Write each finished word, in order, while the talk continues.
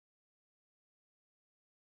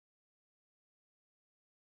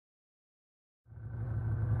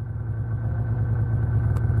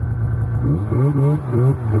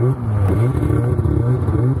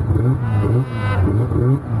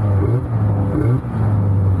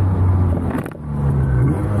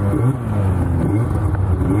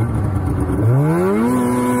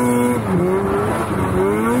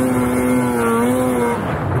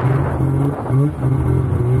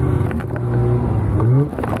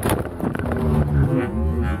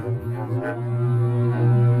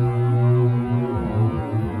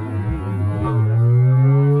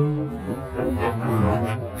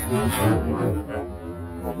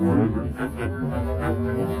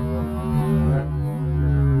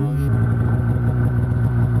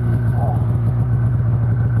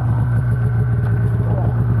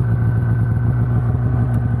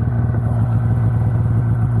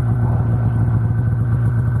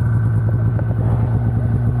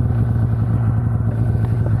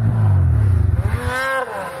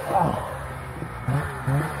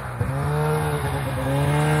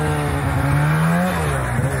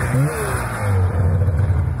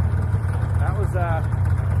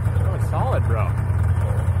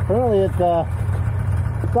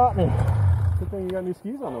It got me. Good thing you got new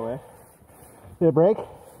skis on the way. Did it break?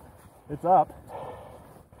 It's up.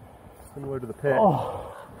 Similar to the pit.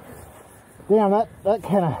 Oh, damn! That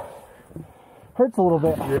kind of hurts a little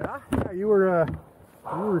bit. Yeah. Yeah. You were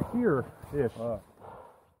here-ish.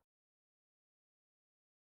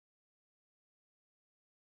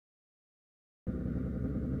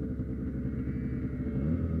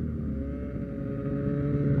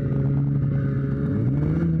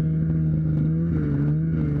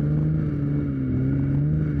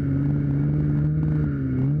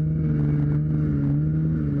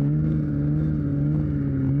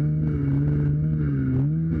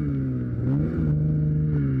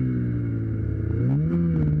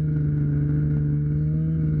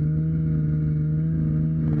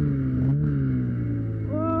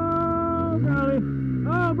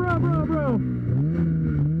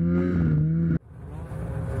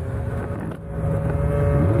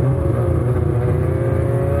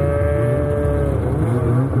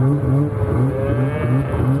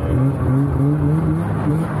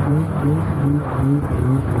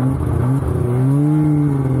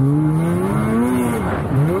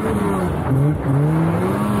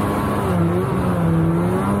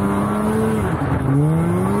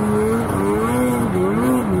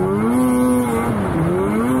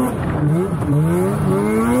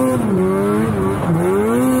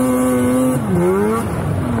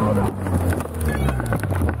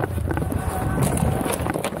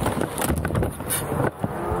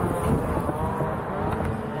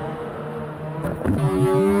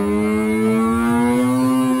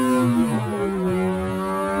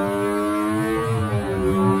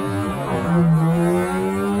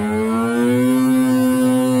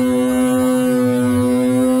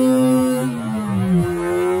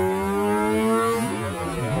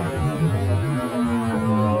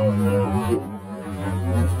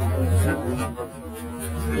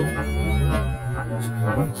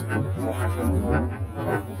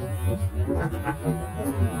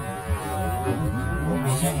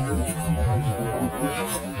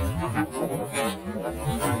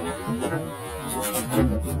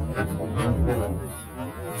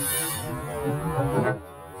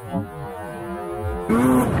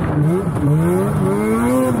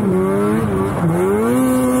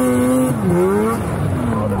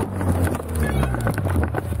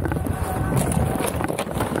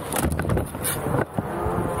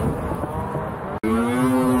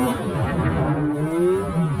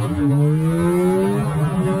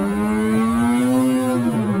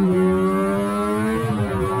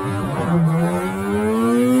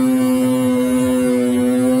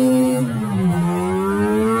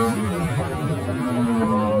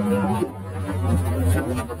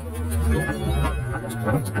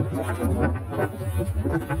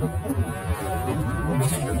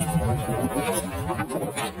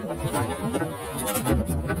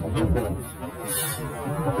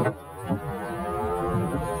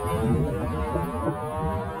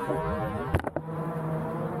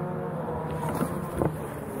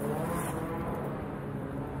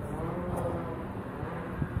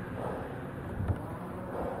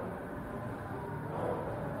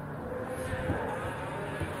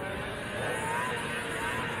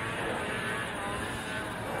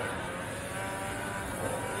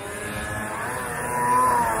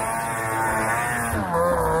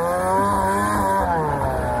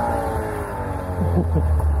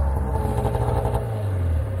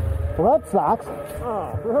 Well, that sucks.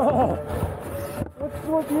 Oh, bro. What's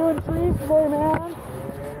with you and trees today, man?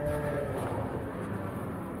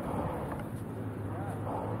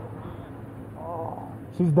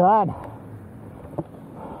 She's done.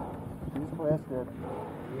 twisted.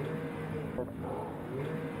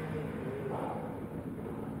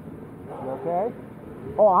 You okay?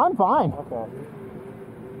 Oh, I'm fine. Okay.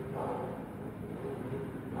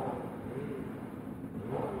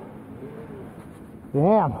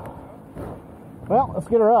 Damn. Well, let's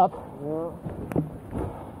get her up. Yeah.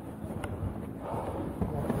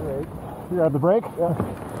 Brake. You grab the brake? Yeah.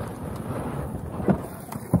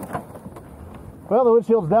 Well, the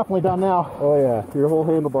windshield's definitely done now. Oh yeah, your whole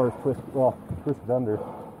handlebar's twisted. Well, twisted under.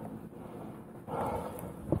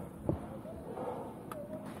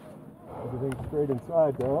 Everything's straight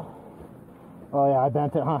inside though. Oh yeah, I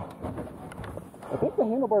bent it, huh? I think the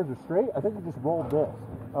handlebars are straight. I think we just rolled this.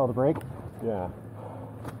 Oh, the brake? Yeah.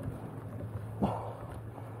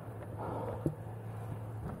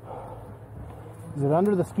 Is it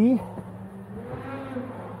under the ski?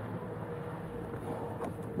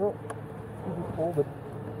 Nope. You just hold it.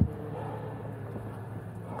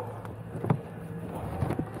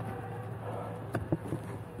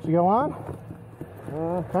 Should go on?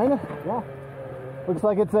 Kinda? Yeah. Looks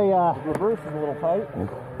like it's a, The reverse is a little tight.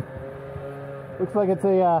 looks like it's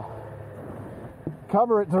a,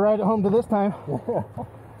 cover it to ride it home to this time. Well,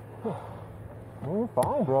 you're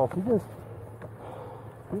fine, bro. You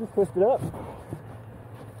just twisted up.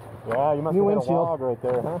 Yeah, you must New have hit windshield. a log right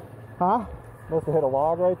there, huh? Huh? Must have hit a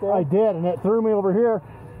log right there. I did, and it threw me over here.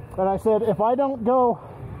 And I said, if I don't go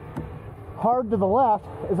hard to the left,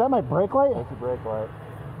 is that my brake light? That's your brake light.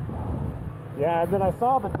 Yeah, and then I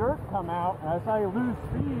saw the dirt come out, and I saw you lose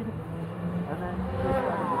speed, and then you just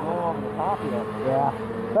started to roll over the top of it. Yeah,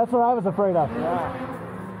 that's what I was afraid of. Yeah.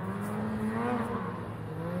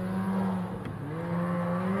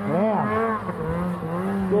 Damn.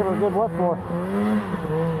 Gave her a good what for?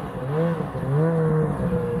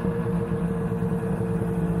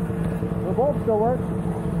 The bolt still works.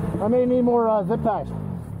 I may need more zip ties.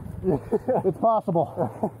 It's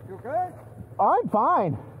possible. You okay? I'm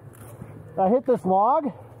fine. I hit this log,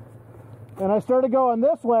 and I started going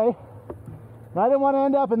this way, and I didn't want to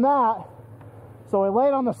end up in that, so I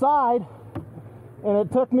laid on the side, and it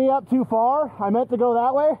took me up too far. I meant to go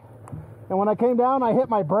that way, and when I came down, I hit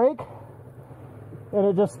my brake, and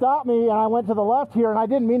it just stopped me, and I went to the left here, and I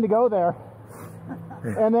didn't mean to go there,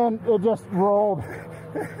 and then it just rolled.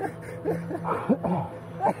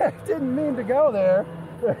 I didn't mean to go there.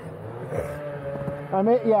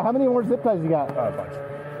 Yeah, how many more zip ties you got? A bunch.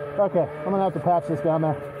 Okay, I'm gonna have to patch this down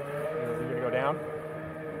there. You gonna go down?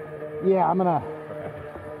 Yeah, I'm gonna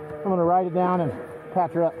ride it down and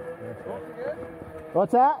patch her up.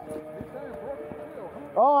 What's that?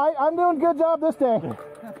 Oh, I'm doing a good job this day.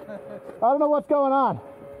 I don't know what's going on.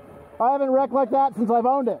 I haven't wrecked like that since I've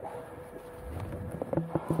owned it.